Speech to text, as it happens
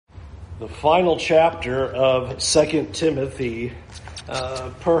The final chapter of 2 Timothy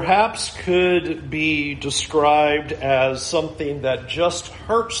perhaps could be described as something that just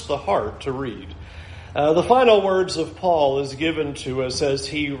hurts the heart to read. The final words of Paul is given to us as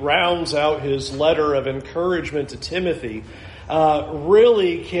he rounds out his letter of encouragement to Timothy.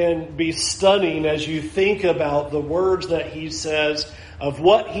 Really can be stunning as you think about the words that he says of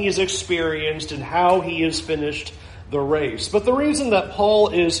what he's experienced and how he has finished the race. But the reason that Paul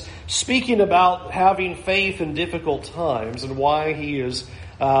is speaking about having faith in difficult times and why he is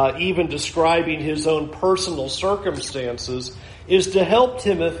even describing his own personal circumstances is to help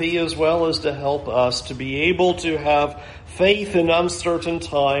Timothy as well as to help us to be able to have faith in uncertain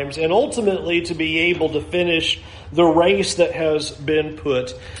times and ultimately to be able to finish the race that has been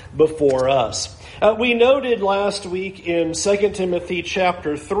put before us. We noted last week in 2 Timothy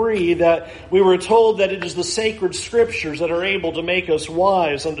chapter 3 that we were told that it is the sacred scriptures that are able to make us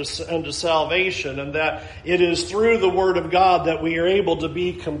wise unto salvation, and that it is through the word of God that we are able to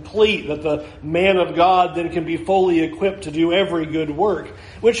be complete, that the man of God then can be fully equipped to do every good work,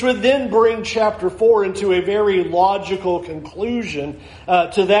 which would then bring chapter 4 into a very logical conclusion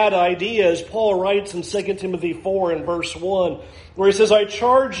to that idea, as Paul writes in 2 Timothy 4 and verse 1, where he says, I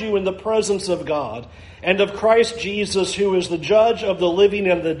charge you in the presence of God and of Christ Jesus, who is the judge of the living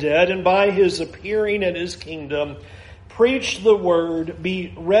and the dead, and by his appearing and his kingdom, preach the word,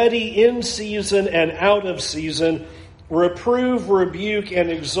 be ready in season and out of season, reprove, rebuke, and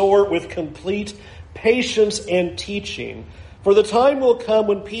exhort with complete patience and teaching. For the time will come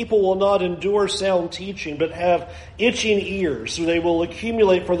when people will not endure sound teaching, but have itching ears, so they will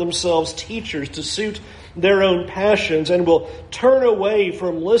accumulate for themselves teachers to suit their own passions, and will turn away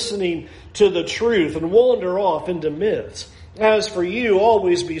from listening to the truth and wander off into myths. As for you,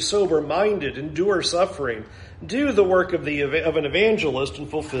 always be sober-minded, endure suffering, do the work of an evangelist, and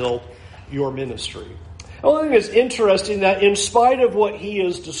fulfill your ministry. I think it's interesting that in spite of what he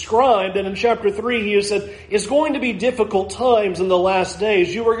has described, and in chapter 3 he has said, it's going to be difficult times in the last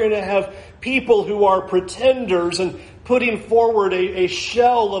days. You are going to have people who are pretenders and putting forward a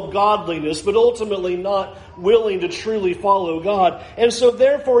shell of godliness, but ultimately not willing to truly follow God. And so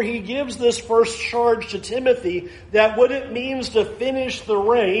therefore he gives this first charge to Timothy that what it means to finish the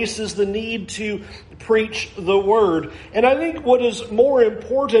race is the need to preach the word. And I think what is more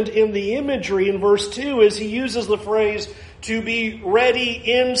important in the imagery in verse 2 is he uses the phrase to be ready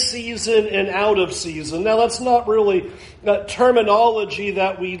in season and out of season. Now that's not really terminology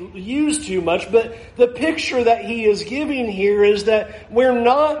that we use too much, but the picture that he is giving here is that we're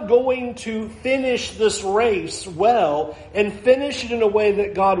not going to finish this race well and finish it in a way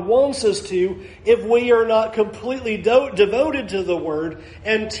that God wants us to if we are not completely devoted to the word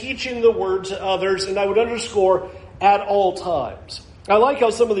and teaching the word to others, and I would underscore, at all times. I like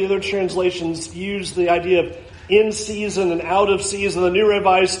how some of the other translations use the idea of in season and out of season. The New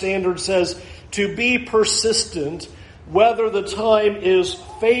Revised Standard says to be persistent, whether the time is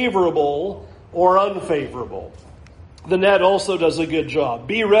favorable or unfavorable. The Net also does a good job.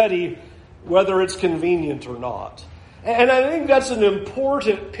 Be ready, whether it's convenient or not. And I think that's an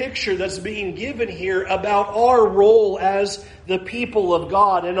important picture that's being given here about our role as the people of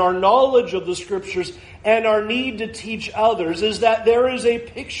God and our knowledge of the Scriptures and our need to teach others, is that there is a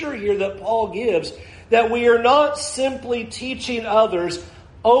picture here that Paul gives that we are not simply teaching others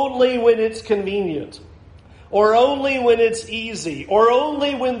only when it's convenient, or only when it's easy, or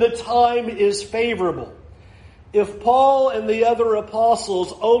only when the time is favorable. If Paul and the other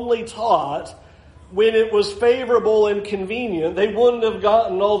apostles only taught when it was favorable and convenient, they wouldn't have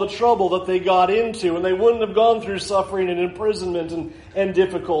gotten all the trouble that they got into, and they wouldn't have gone through suffering and imprisonment and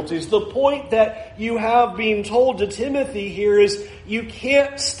difficulties. The point that you have being told to Timothy here is you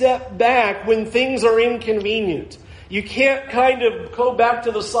can't step back when things are inconvenient. You can't kind of go back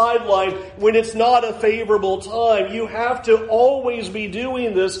to the sideline when it's not a favorable time. You have to always be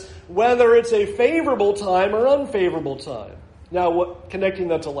doing this, whether it's a favorable time or unfavorable time. Now, connecting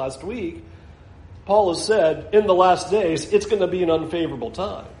that to last week, Paul has said, in the last days, it's going to be an unfavorable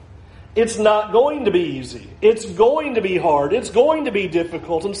time. It's not going to be easy. It's going to be hard. It's going to be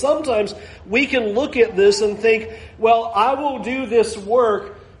difficult. And sometimes we can look at this and think, well, I will do this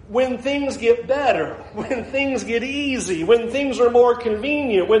work when things get better, when things get easy, when things are more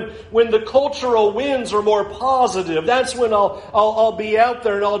convenient, when the cultural winds are more positive. That's when I'll be out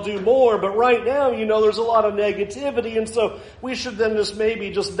there and I'll do more. But right now, there's a lot of negativity, and so we should then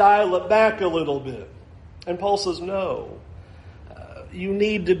just dial it back a little bit. And Paul says, no. You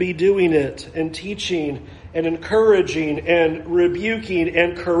need to be doing it and teaching and encouraging and rebuking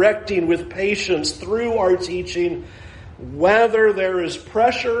and correcting with patience through our teaching, whether there is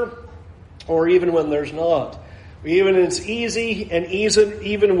pressure or even when there's not. Even when it's easy and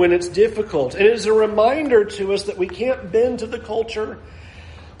even when it's difficult. It is a reminder to us that we can't bend to the culture.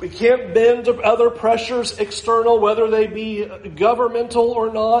 We can't bend to other pressures external, whether they be governmental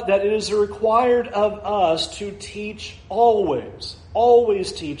or not, that it is required of us to teach always.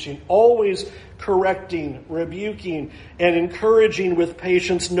 Always teaching, always correcting, rebuking, and encouraging with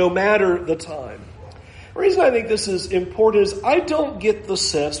patience no matter the time. The reason I think this is important is I don't get the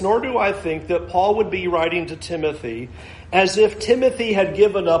sense, nor do I think, that Paul would be writing to Timothy as if Timothy had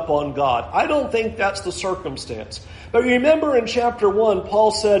given up on God. I don't think that's the circumstance. But remember in chapter 1,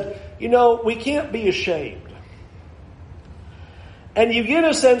 Paul said, we can't be ashamed. And you get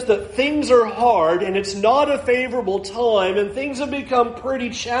a sense that things are hard and it's not a favorable time and things have become pretty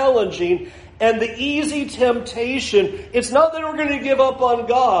challenging. And the easy temptation, it's not that we're going to give up on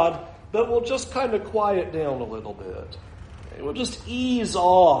God, but we'll just kind of quiet down a little bit. We'll just ease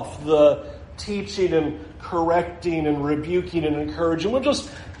off the teaching and correcting and rebuking and encouraging. We'll just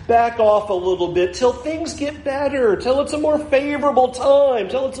back off a little bit till things get better, till it's a more favorable time,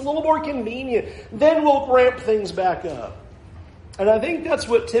 till it's a little more convenient. Then we'll ramp things back up. And I think that's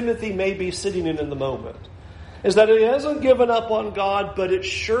what Timothy may be sitting in the moment, is that he hasn't given up on God, but it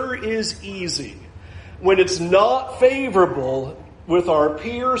sure is easy when it's not favorable with our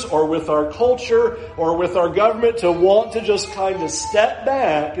peers or with our culture or with our government to want to just kind of step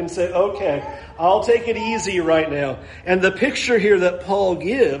back and say, okay, I'll take it easy right now. And the picture here that Paul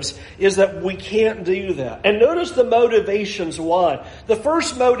gives is that we can't do that. And notice the motivations why. The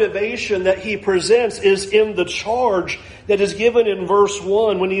first motivation that he presents is in the charge that is given in verse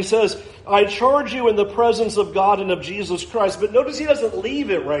 1 when he says, I charge you in the presence of God and of Jesus Christ. But notice he doesn't leave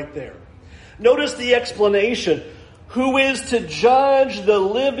it right there. Notice the explanation. Who is to judge the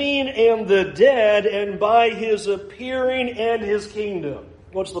living and the dead, and by his appearing and his kingdom.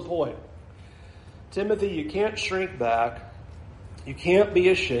 What's the point? Timothy, you can't shrink back. You can't be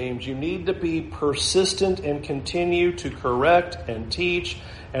ashamed. You need to be persistent and continue to correct and teach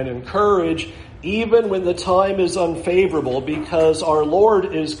and encourage even when the time is unfavorable, because our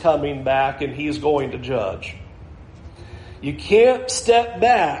Lord is coming back and he's going to judge. You can't step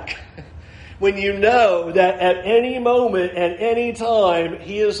back when you know that at any moment, at any time,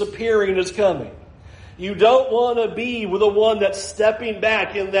 he is appearing, is coming. You don't want to be with the one that's stepping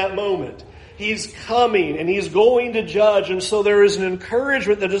back in that moment. He's coming and he's going to judge. And so there is an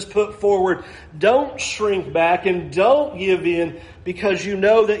encouragement that is put forward. Don't shrink back and don't give in, because you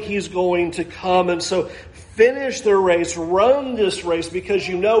know that he's going to come. And so finish the race, run this race, because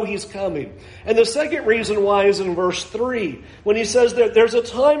you know he's coming. And the second reason why is in verse 3, when he says that there's a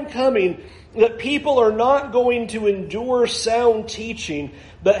time coming that people are not going to endure sound teaching,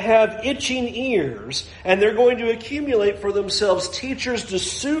 but have itching ears, and they're going to accumulate for themselves teachers to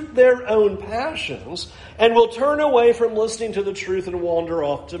suit their own passions, and will turn away from listening to the truth and wander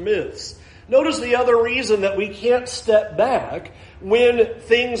off to myths. Notice the other reason that we can't step back when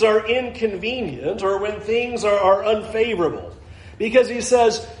things are inconvenient or when things are unfavorable. Because he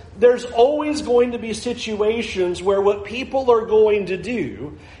says, there's always going to be situations where what people are going to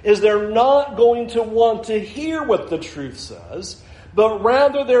do is they're not going to want to hear what the truth says, but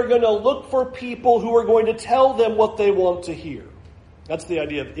rather they're going to look for people who are going to tell them what they want to hear. That's the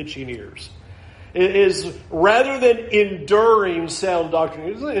idea of itching ears. It is rather than enduring sound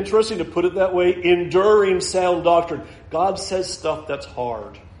doctrine. Isn't it interesting to put it that way? Enduring sound doctrine. God says stuff that's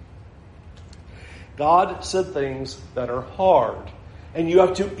hard. God said things that are hard. And you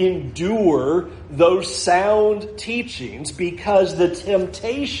have to endure those sound teachings, because the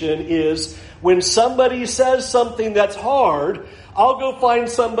temptation is when somebody says something that's hard, I'll go find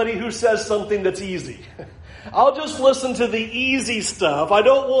somebody who says something that's easy. I'll just listen to the easy stuff. I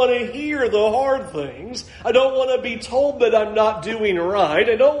don't want to hear the hard things. I don't want to be told that I'm not doing right.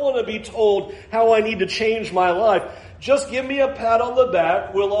 I don't want to be told how I need to change my life. Just give me a pat on the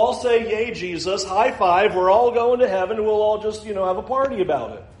back. We'll all say, yay, Jesus, high five. We're all going to heaven. We'll all just, have a party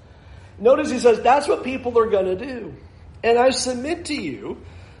about it. Notice he says that's what people are going to do. And I submit to you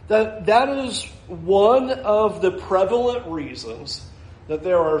that that is one of the prevalent reasons that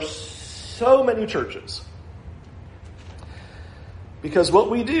there are so many churches. Because what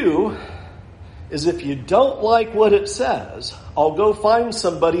we do is, if you don't like what it says, I'll go find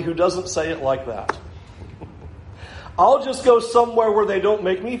somebody who doesn't say it like that. I'll just go somewhere where they don't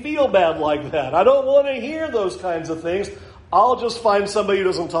make me feel bad like that. I don't want to hear those kinds of things. I'll just find somebody who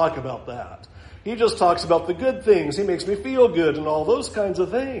doesn't talk about that. He just talks about the good things. He makes me feel good and all those kinds of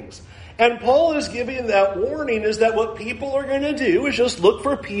things. And Paul is giving that warning, is that what people are going to do is just look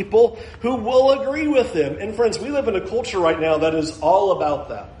for people who will agree with them. And friends, we live in a culture right now that is all about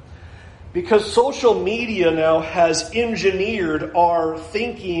that. Because social media now has engineered our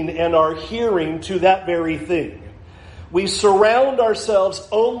thinking and our hearing to that very thing. We surround ourselves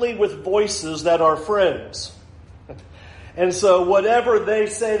only with voices that are friends. And so whatever they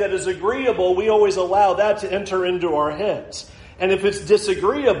say that is agreeable, we always allow that to enter into our heads. And if it's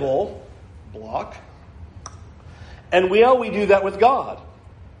disagreeable, block. And we do that with God.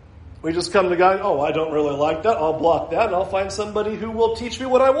 We just come to God, I don't really like that. I'll block that, and I'll find somebody who will teach me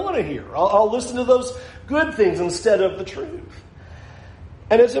what I want to hear. I'll listen to those good things instead of the truth.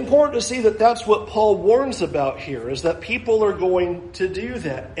 And it's important to see that that's what Paul warns about here, is that people are going to do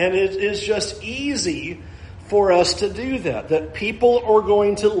that. And it is just easy for us to do that people are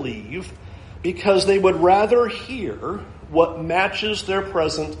going to leave because they would rather hear what matches their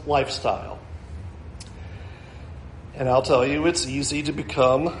present lifestyle. And I'll tell you, it's easy to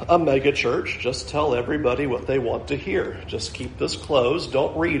become a megachurch. Just tell everybody what they want to hear. Just keep this closed.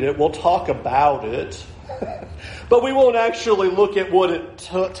 Don't read it. We'll talk about it. But we won't actually look at what it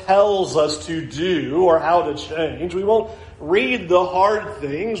tells us to do or how to change. We won't read the hard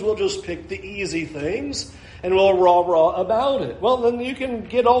things. We'll just pick the easy things and we'll rah-rah about it. Well, then you can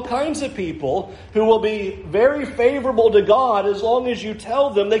get all kinds of people who will be very favorable to God as long as you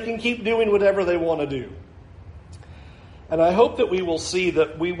tell them they can keep doing whatever they want to do. And I hope that we will see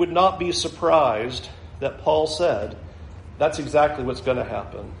that we would not be surprised that Paul said that's exactly what's going to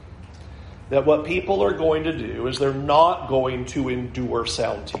happen. That what people are going to do is they're not going to endure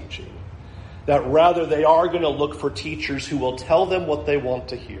sound teaching. That rather they are going to look for teachers who will tell them what they want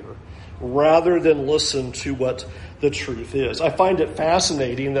to hear, rather than listen to what the truth is. I find it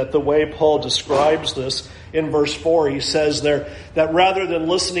fascinating that the way Paul describes this in verse 4, he says there that rather than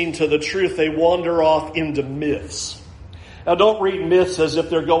listening to the truth, they wander off into myths. Now, don't read myths as if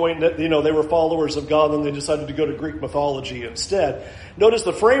they're going, they were followers of God and they decided to go to Greek mythology instead. Notice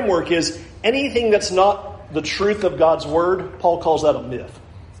the framework is anything that's not the truth of God's word, Paul calls that a myth.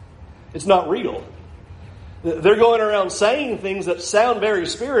 It's not real. They're going around saying things that sound very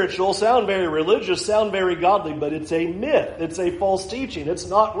spiritual, sound very religious, sound very godly, but it's a myth. It's a false teaching. It's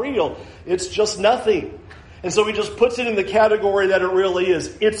not real. It's just nothing. And so he just puts it in the category that it really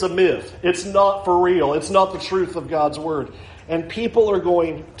is. It's a myth. It's not for real. It's not the truth of God's word. And people are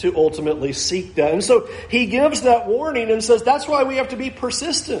going to ultimately seek that. And so he gives that warning and says that's why we have to be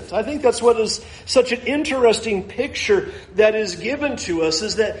persistent. I think that's what is such an interesting picture that is given to us,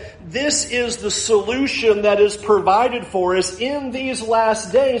 is that this is the solution that is provided for us in these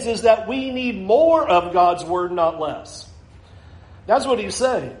last days, is that we need more of God's word, not less. That's what he's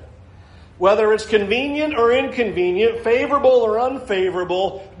saying. Whether it's convenient or inconvenient, favorable or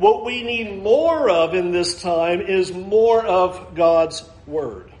unfavorable, what we need more of in this time is more of God's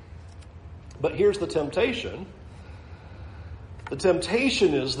word. But here's the temptation. The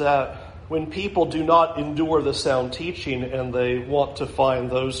temptation is that when people do not endure the sound teaching and they want to find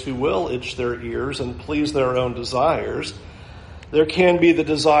those who will itch their ears and please their own desires, there can be the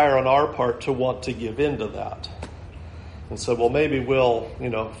desire on our part to want to give in to that. And so, well, maybe we'll,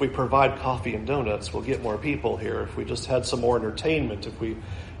 if we provide coffee and donuts, we'll get more people here. If we just had some more entertainment, if we,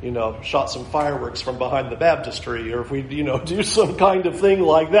 shot some fireworks from behind the baptistry, or if we, do some kind of thing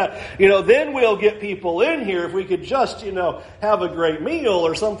like that, then we'll get people in here. If we could just, have a great meal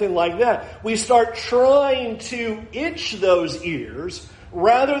or something like that. We start trying to itch those ears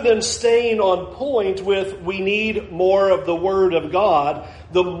rather than staying on point with we need more of the Word of God.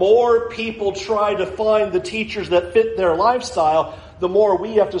 The more people try to find the teachers that fit their lifestyle, the more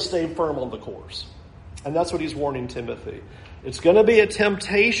we have to stay firm on the course. And that's what he's warning Timothy. It's going to be a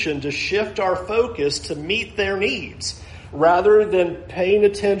temptation to shift our focus to meet their needs rather than paying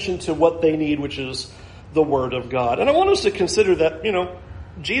attention to what they need, which is the Word of God. And I want us to consider that,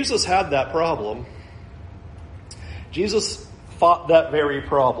 Jesus had that problem. Jesus fought that very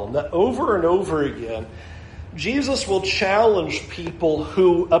problem, that over and over again, Jesus will challenge people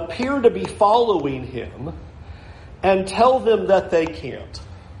who appear to be following him and tell them that they can't.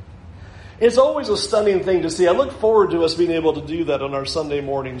 It's always a stunning thing to see. I look forward to us being able to do that on our Sunday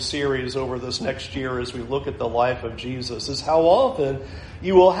morning series over this next year as we look at the life of Jesus, is how often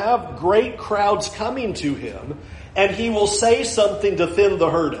you will have great crowds coming to him and he will say something to thin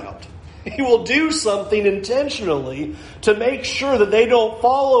the herd out. He will do something intentionally to make sure that they don't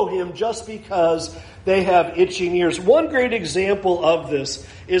follow him just because They have itching ears. One great example of this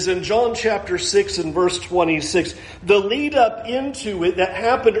is in John chapter 6 and verse 26. The lead up into it that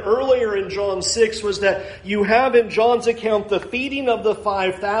happened earlier in John 6 was that you have in John's account the feeding of the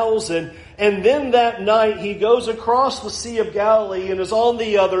 5,000, and then that night he goes across the Sea of Galilee and is on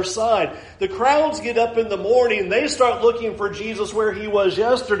the other side. The crowds get up in the morning. They start looking for Jesus where he was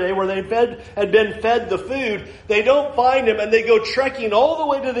yesterday, where they had been fed the food. They don't find him, and they go trekking all the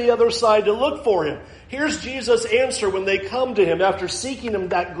way to the other side to look for him. Here's Jesus' answer when they come to him after seeking him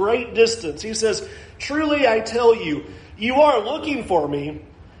that great distance. He says, "Truly I tell you, you are looking for me,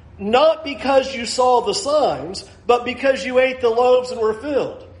 not because you saw the signs, but because you ate the loaves and were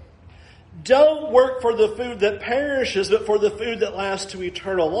filled. Don't work for the food that perishes, but for the food that lasts to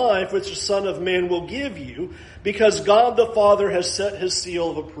eternal life, which the Son of Man will give you, because God the Father has set his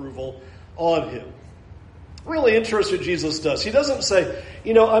seal of approval on him." Really interesting what Jesus does. He doesn't say,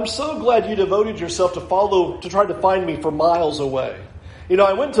 "I'm so glad you devoted yourself to try to find me for miles away.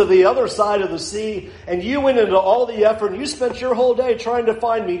 I went to the other side of the sea and you went into all the effort and you spent your whole day trying to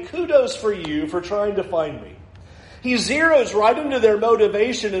find me. Kudos for you for trying to find me." He zeroes right into their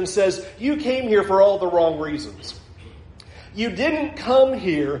motivation and says, "You came here for all the wrong reasons. You didn't come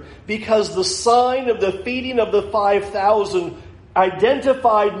here because the sign of the feeding of the 5,000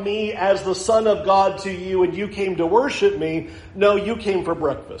 identified me as the Son of God to you and you came to worship me. No, you came for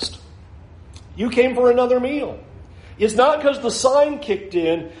breakfast. You came for another meal. It's not because the sign kicked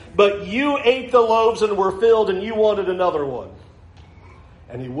in, but you ate the loaves and were filled and you wanted another one."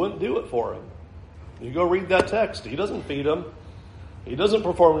 And he wouldn't do it for him. You go read that text. He doesn't feed him. He doesn't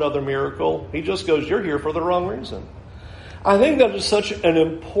perform another miracle. He just goes, "You're here for the wrong reason." I think that is such an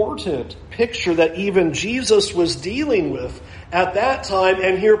important picture that even Jesus was dealing with at that time.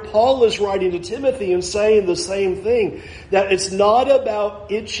 And here Paul is writing to Timothy and saying the same thing, that it's not about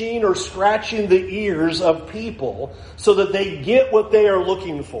itching or scratching the ears of people so that they get what they are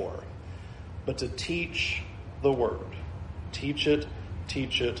looking for, but to teach the word. Teach it,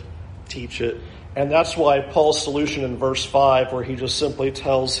 teach it, teach it. And that's why Paul's solution in verse 5, where he just simply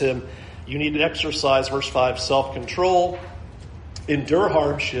tells him, you need to exercise, verse 5, self-control, endure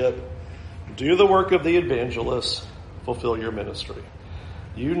hardship, do the work of the evangelist, fulfill your ministry.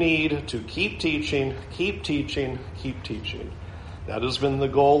 You need to keep teaching, keep teaching, keep teaching. That has been the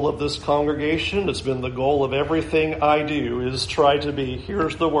goal of this congregation. It's been the goal of everything I do, is try to be,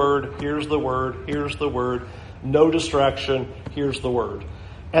 here's the word, here's the word, here's the word, no distraction, here's the word.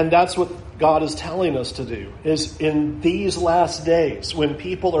 And that's what God is telling us to do, is in these last days, when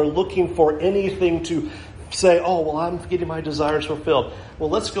people are looking for anything to say, "Oh, well, I'm getting my desires fulfilled." Well,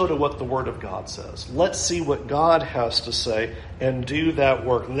 let's go to what the Word of God says. Let's see what God has to say and do that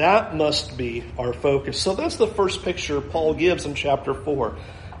work. That must be our focus. So that's the first picture Paul gives in chapter 4.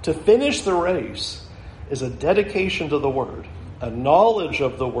 To finish the race is a dedication to the Word, a knowledge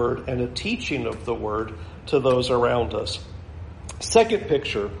of the Word, and a teaching of the Word to those around us. Second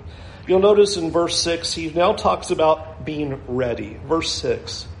picture, you'll notice in verse 6, he now talks about being ready. Verse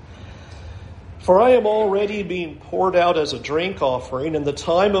 6. "For I am already being poured out as a drink offering, and the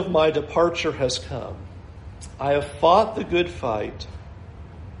time of my departure has come. I have fought the good fight.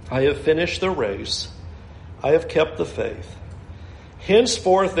 I have finished the race. I have kept the faith.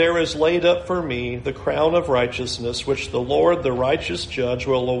 Henceforth there is laid up for me the crown of righteousness, which the Lord, the righteous judge,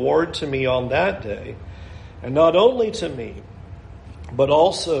 will award to me on that day, and not only to me, but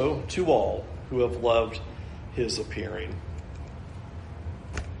also to all who have loved his appearing."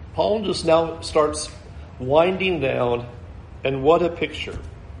 Paul just now starts winding down, and what a picture.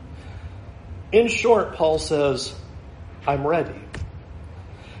 In short, Paul says, I'm ready.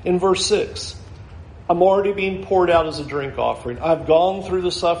 In verse 6, I'm already being poured out as a drink offering. I've gone through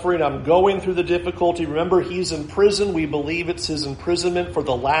the suffering. I'm going through the difficulty. Remember, he's in prison. We believe it's his imprisonment for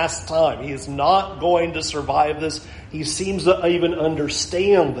the last time. He is not going to survive this. He seems to even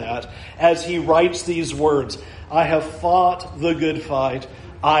understand that as he writes these words. I have fought the good fight.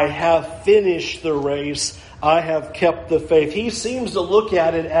 I have finished the race. I have kept the faith. He seems to look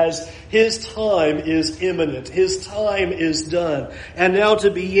at it as his time is imminent. His time is done. And now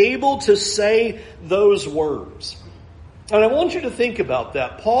to be able to say those words. And I want you to think about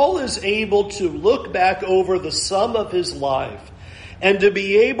that. Paul is able to look back over the sum of his life and to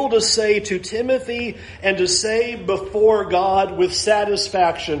be able to say to Timothy and to say before God with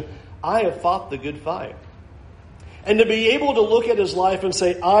satisfaction, I have fought the good fight. And to be able to look at his life and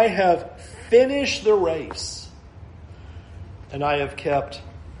say, I have finished the race and I have kept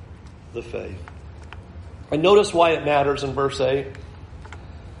the faith. And notice why it matters in verse 8.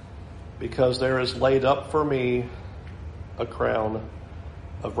 Because there is laid up for me a crown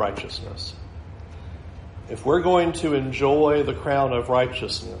of righteousness. if we're going to enjoy the crown of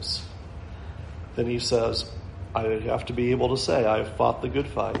righteousness, then he says, I have to be able to say, I have fought the good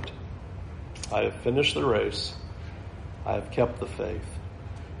fight. I have finished the race. I have kept the faith.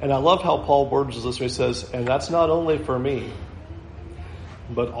 And I love how Paul words this. He says, and that's not only for me,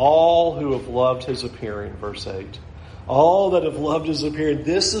 but all who have loved his appearing, verse 8. All that have loved his appearing.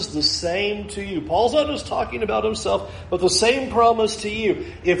 This is the same to you. Paul's not just talking about himself, but the same promise to you.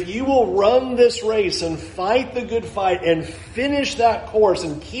 If you will run this race and fight the good fight and finish that course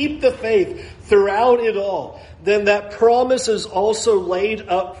and keep the faith throughout it all, then that promise is also laid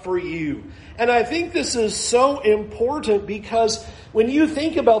up for you. And I think this is so important because when you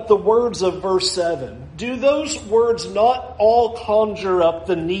think about the words of verse 7, do those words not all conjure up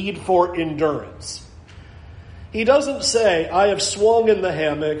the need for endurance? He doesn't say, I have swung in the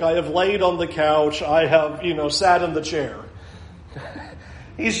hammock, I have laid on the couch, I have, sat in the chair.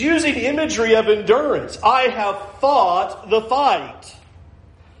 He's using imagery of endurance. I have fought the fight.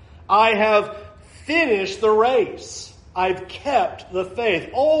 I have finished the race. I've kept the faith.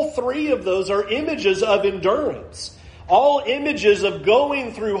 All three of those are images of endurance. All images of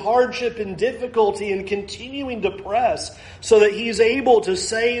going through hardship and difficulty and continuing to press so that he's able to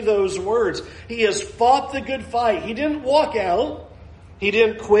say those words. He has fought the good fight. He didn't walk out. He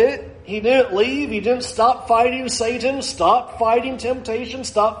didn't quit. He didn't leave. He didn't stop fighting Satan, stop fighting temptation,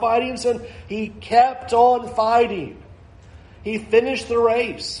 stop fighting sin. He kept on fighting. He finished the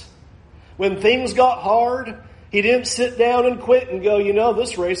race. When things got hard, he didn't sit down and quit and go,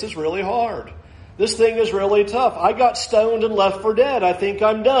 this race is really hard. This thing is really tough. I got stoned and left for dead. I think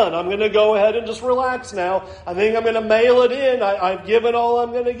I'm done. I'm going to go ahead and just relax now. I think I'm going to mail it in. I've given all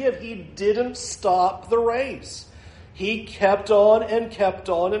I'm going to give. He didn't stop the race. He kept on and kept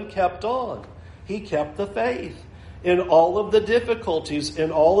on and kept on. He kept the faith in all of the difficulties,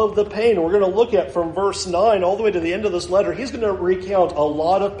 in all of the pain. We're going to look at from verse 9 all the way to the end of this letter. He's going to recount a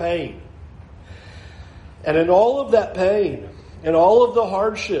lot of pain. And in all of that pain, in all of the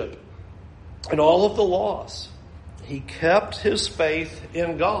hardship, and all of the loss, he kept his faith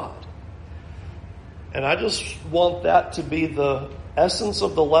in God. And I just want that to be the essence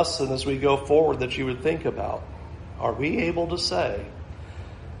of the lesson as we go forward that you would think about. Are we able to say,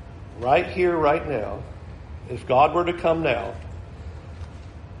 right here, right now, if God were to come now,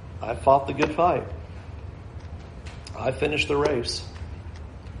 I fought the good fight. I finished the race.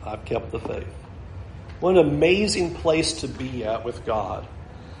 I've kept the faith. What an amazing place to be at with God.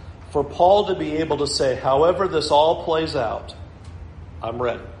 For Paul to be able to say, however this all plays out, I'm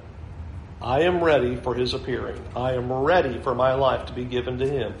ready. I am ready for his appearing. I am ready for my life to be given to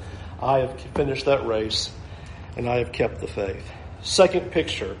him. I have finished that race, and I have kept the faith. Second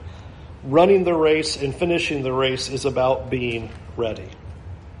picture, running the race and finishing the race is about being ready.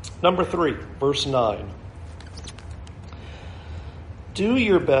 Number 3, verse 9. Do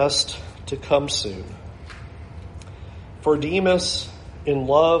your best to come soon. For Demas, in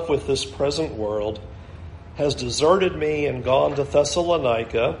love with this present world, has deserted me and gone to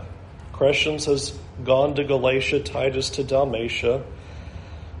Thessalonica. Crescens has gone to Galatia, Titus to Dalmatia.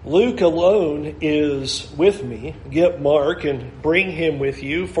 Luke alone is with me. Get Mark and bring him with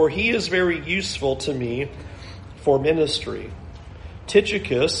you, for he is very useful to me for ministry.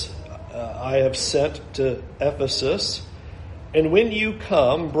 Tychicus I have sent to Ephesus. And when you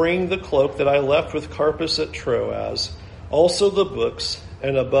come, bring the cloak that I left with Carpus at Troas, also the books,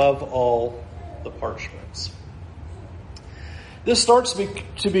 and above all, the parchments. This starts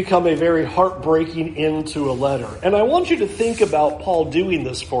to become a very heartbreaking end to a letter. And I want you to think about Paul doing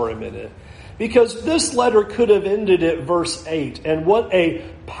this for a minute. Because this letter could have ended at verse 8. And what a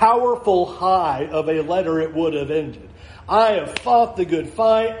powerful high of a letter it would have ended. I have fought the good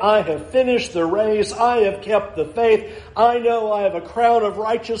fight. I have finished the race. I have kept the faith. I know I have a crown of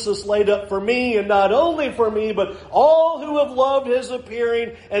righteousness laid up for me, and not only for me, but all who have loved his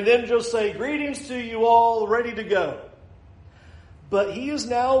appearing, and then just say, greetings to you all, ready to go. But he is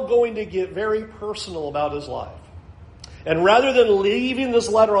now going to get very personal about his life. And rather than leaving this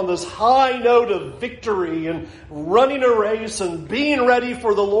letter on this high note of victory and running a race and being ready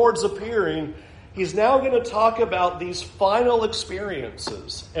for the Lord's appearing, he's now going to talk about these final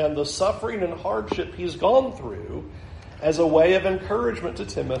experiences and the suffering and hardship he's gone through as a way of encouragement to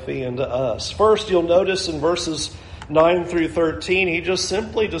Timothy and to us. First, you'll notice in verses 9 through 13, he just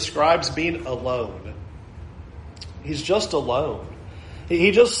simply describes being alone. He's just alone.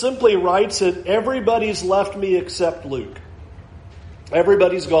 He just simply writes it, everybody's left me except Luke.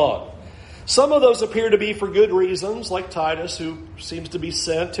 Everybody's gone. Some of those appear to be for good reasons, like Titus, who seems to be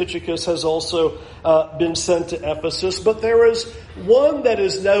sent. Tychicus has also been sent to Ephesus. But there is one that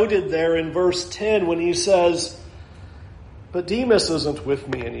is noted there in verse 10 when he says, "But Demas isn't with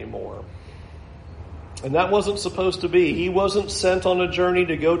me anymore." And that wasn't supposed to be. He wasn't sent on a journey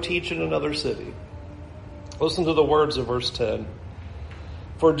to go teach in another city. Listen to the words of verse 10.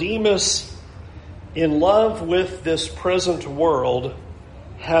 "For Demas, in love with this present world,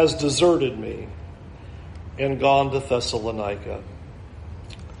 has deserted me and gone to Thessalonica."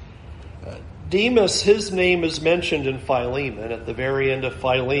 Demas, his name is mentioned in Philemon at the very end of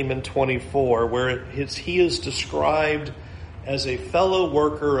Philemon 24, where he is described as a fellow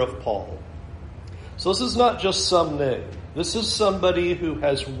worker of Paul. So this is not just some name. This is somebody who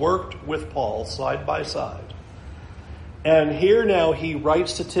has worked with Paul side by side. And here now he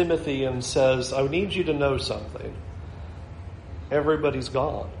writes to Timothy and says, "I need you to know something. Everybody's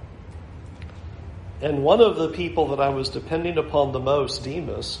gone. And one of the people that I was depending upon the most,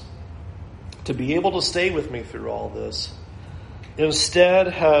 Demas, to be able to stay with me through all this, instead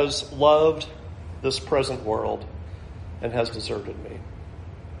has loved this present world and has deserted me."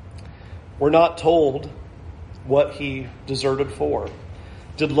 We're not told what he deserted for.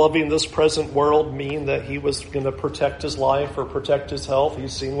 Did loving this present world mean that he was going to protect his life or protect his health?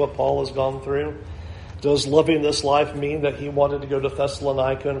 He's seen what Paul has gone through. Does loving this life mean that he wanted to go to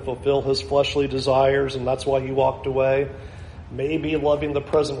Thessalonica and fulfill his fleshly desires, and that's why he walked away? Maybe loving the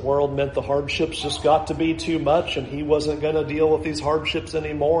present world meant the hardships just got to be too much and he wasn't going to deal with these hardships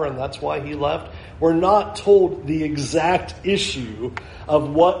anymore, and that's why he left. We're not told the exact issue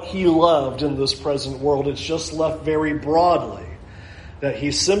of what he loved in this present world. It's just left very broadly that he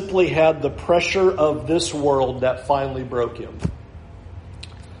simply had the pressure of this world that finally broke him.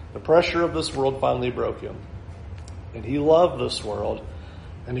 The pressure of this world finally broke him. And he loved this world,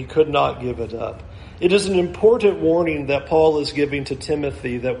 and he could not give it up. It is an important warning that Paul is giving to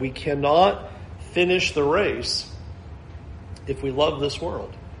Timothy that we cannot finish the race if we love this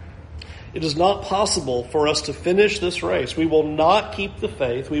world. It is not possible for us to finish this race. We will not keep the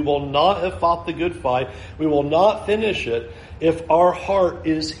faith. We will not have fought the good fight. We will not finish it if our heart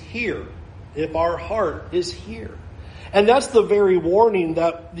is here. If our heart is here. And that's the very warning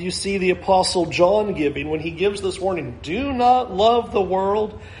that you see the Apostle John giving when he gives this warning. Do not love the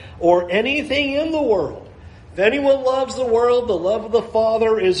world or anything in the world. If anyone loves the world, the love of the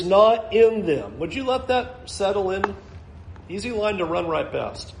Father is not in them. Would you let that settle in? Easy line to run right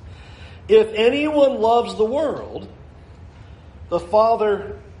past. If anyone loves the world, the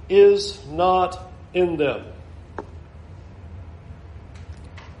Father is not in them.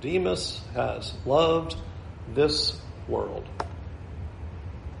 Demas has loved this world.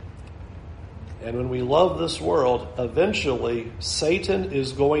 And when we love this world, eventually Satan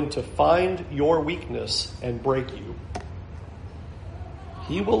is going to find your weakness and break you.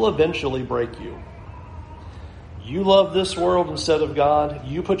 He will eventually break you. You love this world instead of God.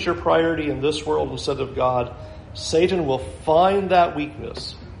 You put your priority in this world instead of God. Satan will find that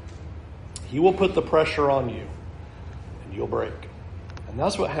weakness. He will put the pressure on you, and you'll break. And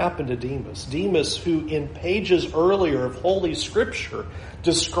that's what happened to Demas. Demas, who in pages earlier of Holy Scripture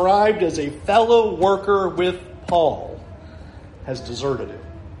described as a fellow worker with Paul, has deserted him.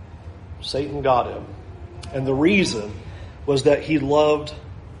 Satan got him. And the reason was that he loved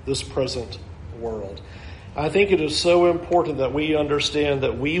this present world. I think it is so important that we understand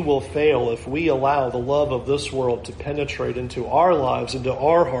that we will fail if we allow the love of this world to penetrate into our lives, into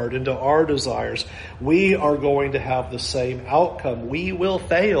our heart, into our desires. We are going to have the same outcome. We will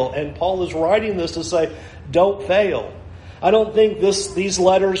fail. And Paul is writing this to say, don't fail. I don't think these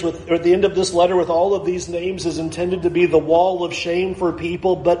letters, or the end of this letter with all of these names, is intended to be the wall of shame for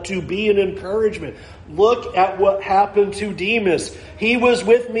people, but to be an encouragement. Look at what happened to Demas. He was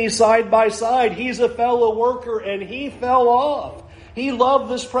with me side by side. He's a fellow worker, and he fell off. He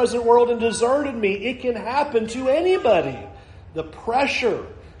loved this present world and deserted me. It can happen to anybody. The pressure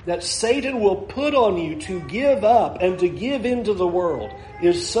that Satan will put on you to give up and to give into the world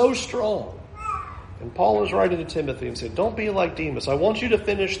is so strong. And Paul is writing to Timothy and saying, don't be like Demas. I want you to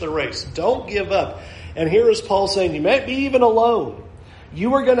finish the race. Don't give up. And here is Paul saying, you might be even alone.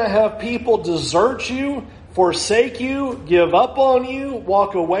 You are going to have people desert you, forsake you, give up on you,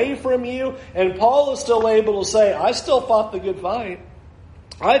 walk away from you. And Paul is still able to say, I still fought the good fight.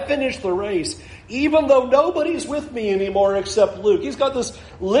 I finished the race, even though nobody's with me anymore except Luke. He's got this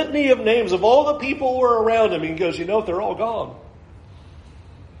litany of names of all the people who are around him. He goes, they're all gone.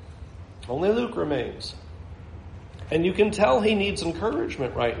 Only Luke remains. And you can tell he needs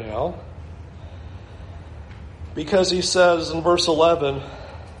encouragement right now, because he says in verse 11,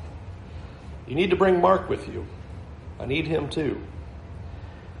 You need to bring Mark with you. I need him too.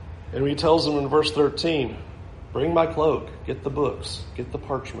 And he tells them in verse 13, bring my cloak, get the books, get the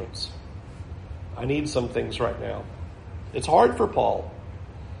parchments. I need some things right now. It's hard for Paul,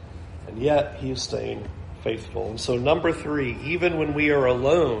 and yet he is staying faithful. And so number 3, even when we are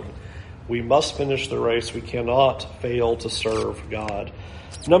alone, we must finish the race. We cannot fail to serve God.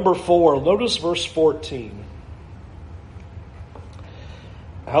 Number 4, notice verse 14.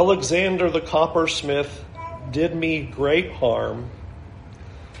 Alexander the coppersmith did me great harm.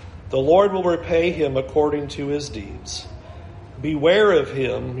 The Lord will repay him according to his deeds. Beware of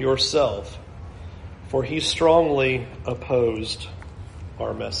him yourself, for he strongly opposed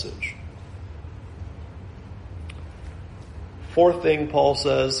our message. 4th thing Paul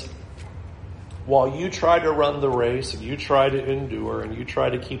says, while you try to run the race and you try to endure and you try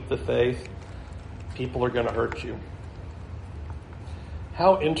to keep the faith, people are going to hurt you.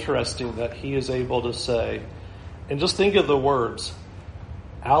 How interesting that he is able to say, and just think of the words,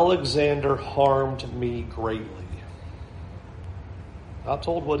 Alexander harmed me greatly. Not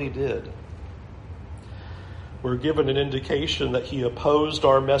told what he did. We're given an indication that he opposed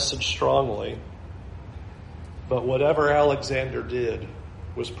our message strongly, but whatever Alexander did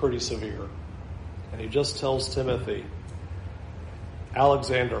was pretty severe. And he just tells Timothy,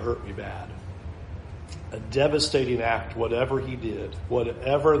 Alexander hurt me bad. A devastating act, whatever he did,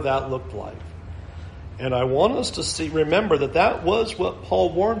 whatever that looked like. And I want us to remember that was what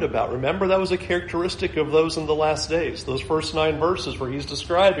Paul warned about. Remember, that was a characteristic of those in the last days. Those first 9 verses where he's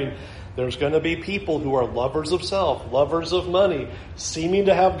describing there's going to be people who are lovers of self, lovers of money, seeming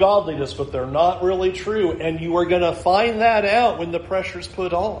to have godliness, but they're not really true. And you are going to find that out when the pressure's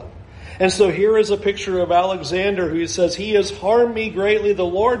put on. And so here is a picture of Alexander who says, he has harmed me greatly. The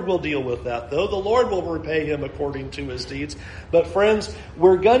Lord will deal with that, though. The Lord will repay him according to his deeds. But friends,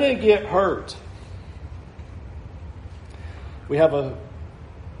 we're going to get hurt. We have an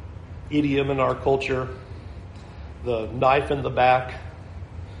idiom in our culture, the knife in the back,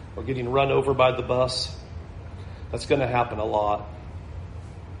 or getting run over by the bus. That's going to happen a lot.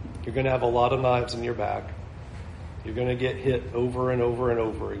 You're going to have a lot of knives in your back. You're going to get hit over and over and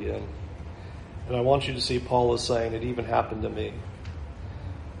over again. And I want you to see Paul is saying it even happened to me.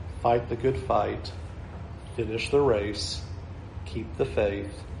 Fight the good fight. Finish the race. Keep the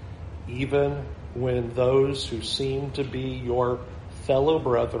faith. Even when those who seem to be your fellow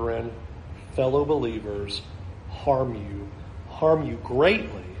brethren, fellow believers, harm you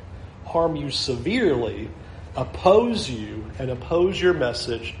greatly, harm you severely, oppose you, and oppose your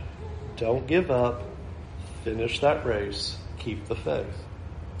message, don't give up. Finish that race. Keep the faith.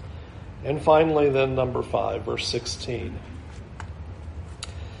 And finally, then, number 5, verse 16.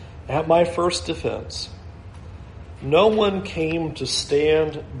 At my first defense, no one came to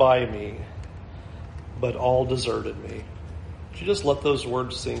stand by me, but all deserted me. Would you just let those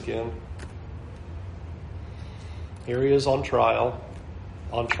words sink in? Here he is on trial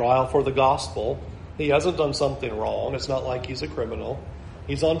for the gospel. He hasn't done something wrong. It's not like he's a criminal.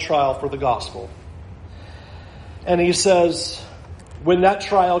 He's on trial for the gospel. And he says, when that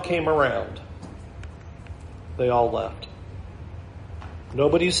trial came around, they all left.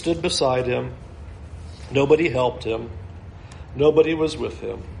 Nobody stood beside him. Nobody helped him. Nobody was with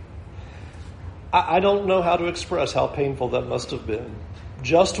him. I don't know how to express how painful that must have been.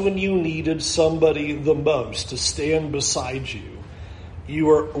 Just when you needed somebody the most to stand beside you, you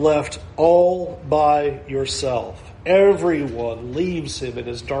were left all by yourself. Everyone leaves him in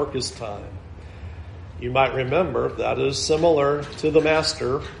his darkest time. You might remember that is similar to the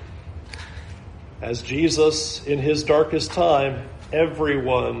Master. As Jesus, in his darkest time,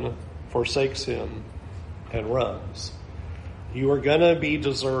 everyone forsakes him and runs. You are going to be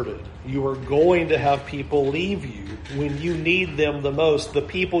deserted. You are going to have people leave you when you need them the most. The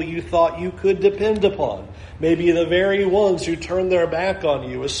people you thought you could depend upon. Maybe the very ones who turn their back on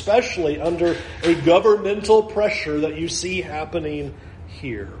you, especially under a governmental pressure that you see happening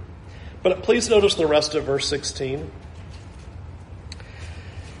here. But please notice the rest of verse 16.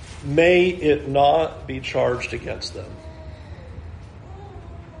 May it not be charged against them.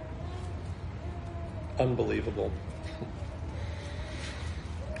 Unbelievable.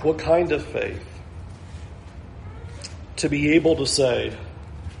 What kind of faith? To be able to say,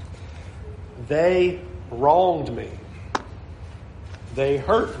 they wronged me. They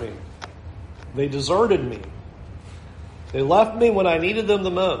hurt me. They deserted me. They left me when I needed them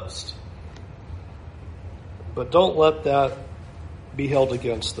the most. But don't let that be held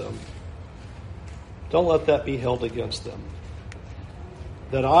against them. Don't let that be held against them.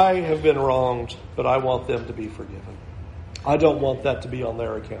 That I have been wronged, but I want them to be forgiven. I don't want that to be on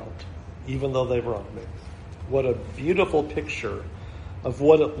their account. even though they've wronged me. What a beautiful picture of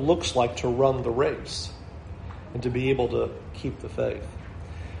what it looks like to run the race and to be able to keep the faith.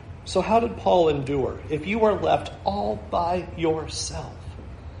 So how did Paul endure? If you are left all by yourself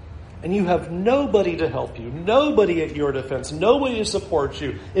and you have nobody to help you, nobody at your defense, nobody to support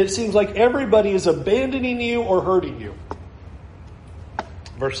you, it seems like everybody is abandoning you or hurting you.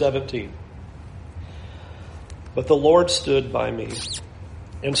 Verse 17. But the Lord stood by me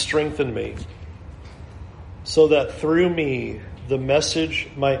and strengthened me, so that through me the message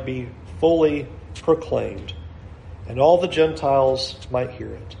might be fully proclaimed, and all the Gentiles might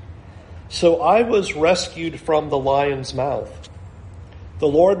hear it. So I was rescued from the lion's mouth. The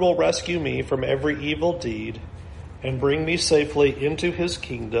Lord will rescue me from every evil deed and bring me safely into his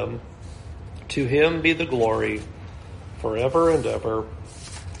kingdom. To him be the glory forever and ever.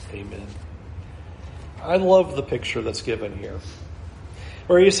 Amen. I love the picture that's given here,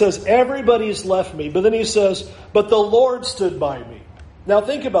 where he says, everybody's left me, but then he says, but the Lord stood by me. Now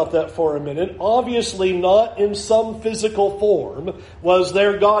think about that for a minute. Obviously not in some physical form was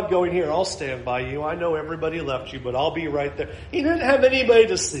there God going, here, I'll stand by you. I know everybody left you, but I'll be right there. He didn't have anybody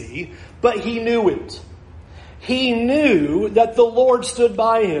to see, but he knew it. He knew that the Lord stood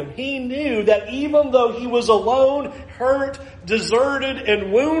by him. He knew that even though he was alone, hurt, deserted,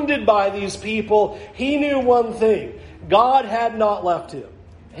 and wounded by these people, he knew one thing. God had not left him.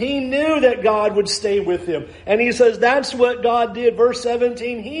 He knew that God would stay with him. And he says that's what God did. Verse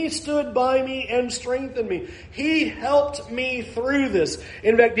 17, he stood by me and strengthened me. He helped me through this.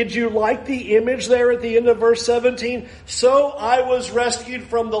 In fact, did you like the image there at the end of verse 17? So I was rescued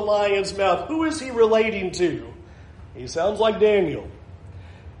from the lion's mouth. Who is he relating to? He sounds like Daniel.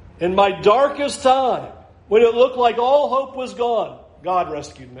 In my darkest time, when it looked like all hope was gone, God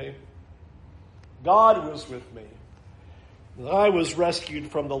rescued me. God was with me. I was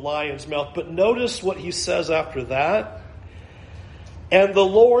rescued from the lion's mouth. But notice what he says after that. And the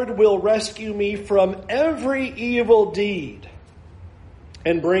Lord will rescue me from every evil deed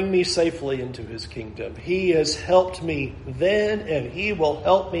and bring me safely into his kingdom. He has helped me then, and he will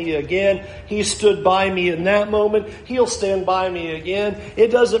help me again. He stood by me in that moment. He'll stand by me again. It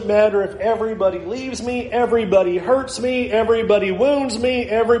doesn't matter if everybody leaves me, everybody hurts me, everybody wounds me,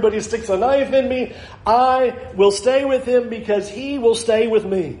 everybody sticks a knife in me. I will stay with him because he will stay with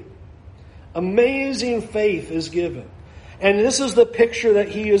me. Amazing faith is given. And this is the picture that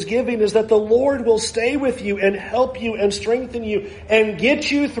he is giving, is that the Lord will stay with you and help you and strengthen you and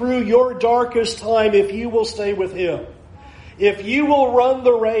get you through your darkest time if you will stay with him. If you will run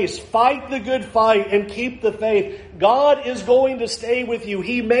the race, fight the good fight, and keep the faith, God is going to stay with you.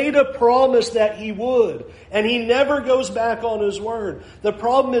 He made a promise that he would, and he never goes back on his word. The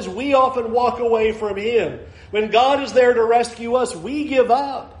problem is we often walk away from him. When God is there to rescue us, we give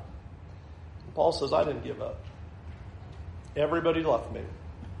up. Paul says, I didn't give up. Everybody left me.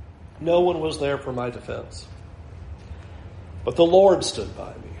 No one was there for my defense. But the Lord stood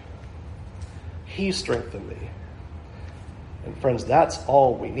by me. He strengthened me. And friends, that's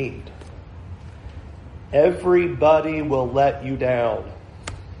all we need. Everybody will let you down.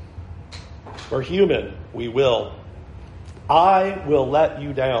 We're human. We will. I will let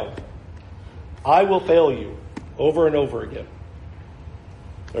you down. I will fail you over and over again.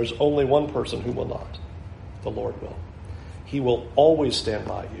 There's only one person who will not. The Lord will. He will always stand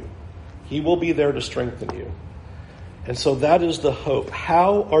by you. He will be there to strengthen you. And so that is the hope.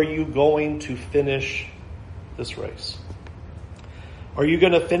 How are you going to finish this race? Are you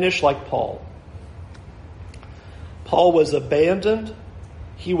going to finish like Paul? Paul was abandoned.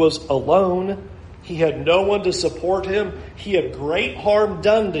 He was alone. He had no one to support him. He had great harm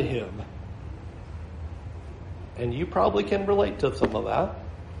done to him. And you probably can relate to some of that.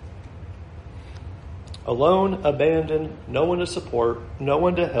 Alone, abandoned, no one to support, no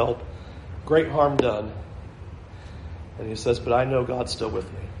one to help, great harm done. And he says, but I know God's still with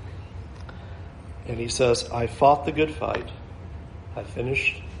me. And he says, I fought the good fight. I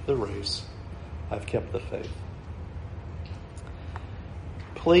finished the race. I've kept the faith.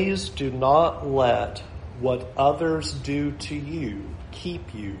 Please do not let what others do to you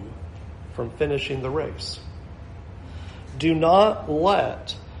keep you from finishing the race. Do not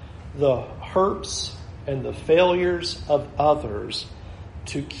let the hurts and the failures of others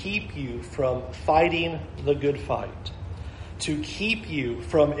to keep you from fighting the good fight, to keep you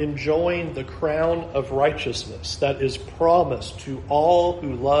from enjoying the crown of righteousness that is promised to all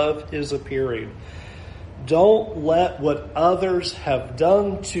who love his appearing. Don't let what others have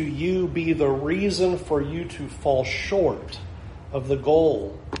done to you be the reason for you to fall short of the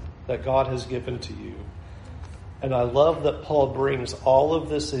goal that God has given to you. And I love that Paul brings all of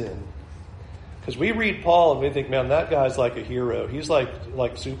this in Because we read Paul and we think, man, that guy's like a hero. He's like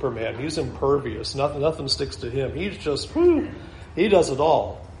Superman. He's impervious. Nothing sticks to him. He's just, he does it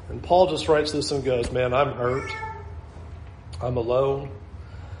all. And Paul just writes this and goes, man, I'm hurt. I'm alone.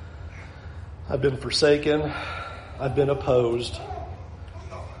 I've been forsaken. I've been opposed.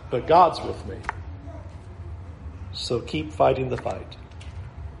 But God's with me. So keep fighting the fight.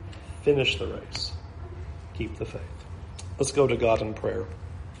 Finish the race. Keep the faith. Let's go to God in prayer.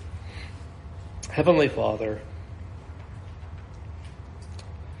 Heavenly Father,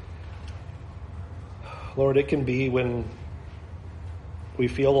 Lord, it can be when we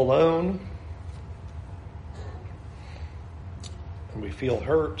feel alone and we feel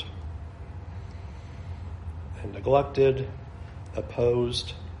hurt and neglected,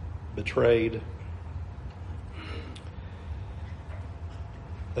 opposed, betrayed,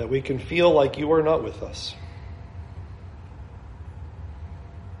 that we can feel like you are not with us.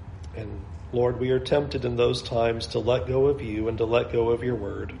 And Lord, we are tempted in those times to let go of you and to let go of your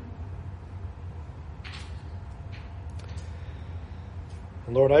word.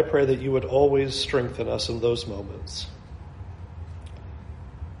 And Lord, I pray that you would always strengthen us in those moments.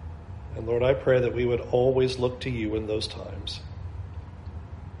 And Lord, I pray that we would always look to you in those times.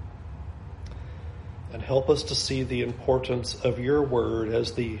 And help us to see the importance of your word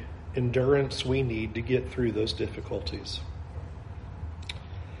as the endurance we need to get through those difficulties.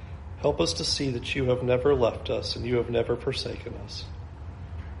 Help us to see that you have never left us and you have never forsaken us.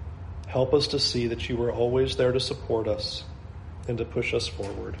 Help us to see that you are always there to support us and to push us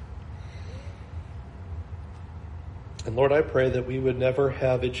forward. And Lord, I pray that we would never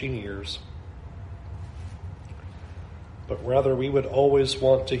have itching ears, but rather we would always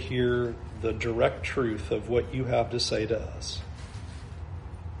want to hear the direct truth of what you have to say to us.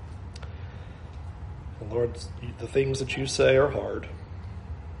 And Lord, the things that you say are hard.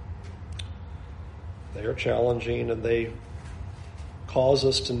 They are challenging, and they cause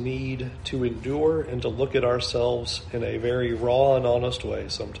us to need to endure and to look at ourselves in a very raw and honest way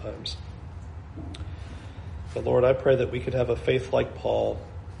sometimes. But Lord, I pray that we could have a faith like Paul,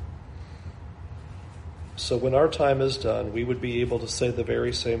 so when our time is done, we would be able to say the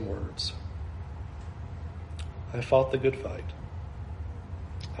very same words. I fought the good fight.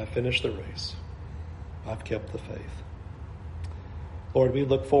 I finished the race. I've kept the faith. Lord, we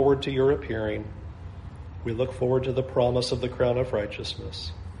look forward to your appearing. We look forward to the promise of the crown of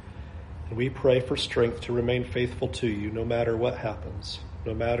righteousness. And we pray for strength to remain faithful to you no matter what happens,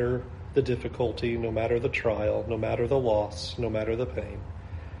 no matter the difficulty, no matter the trial, no matter the loss, no matter the pain.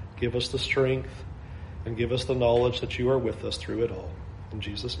 Give us the strength and give us the knowledge that you are with us through it all. In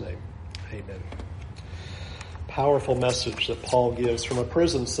Jesus' name, amen. Powerful message that Paul gives from a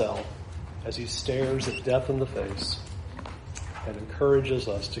prison cell as he stares at death in the face and encourages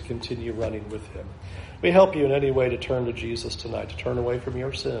us to continue running with him. We help you in any way to turn to Jesus tonight, to turn away from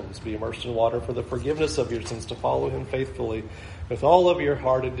your sins, be immersed in water for the forgiveness of your sins, to follow him faithfully with all of your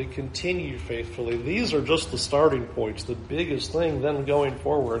heart and to continue faithfully. These are just the starting points. The biggest thing then going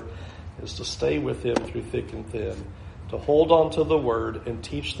forward is to stay with him through thick and thin, to hold on to the word and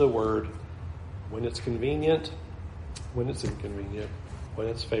teach the word when it's convenient, when it's inconvenient, when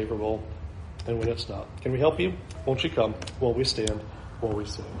it's favorable, and when it's not. Can we help you? Won't you come? Won't we stand? Won't we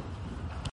sing?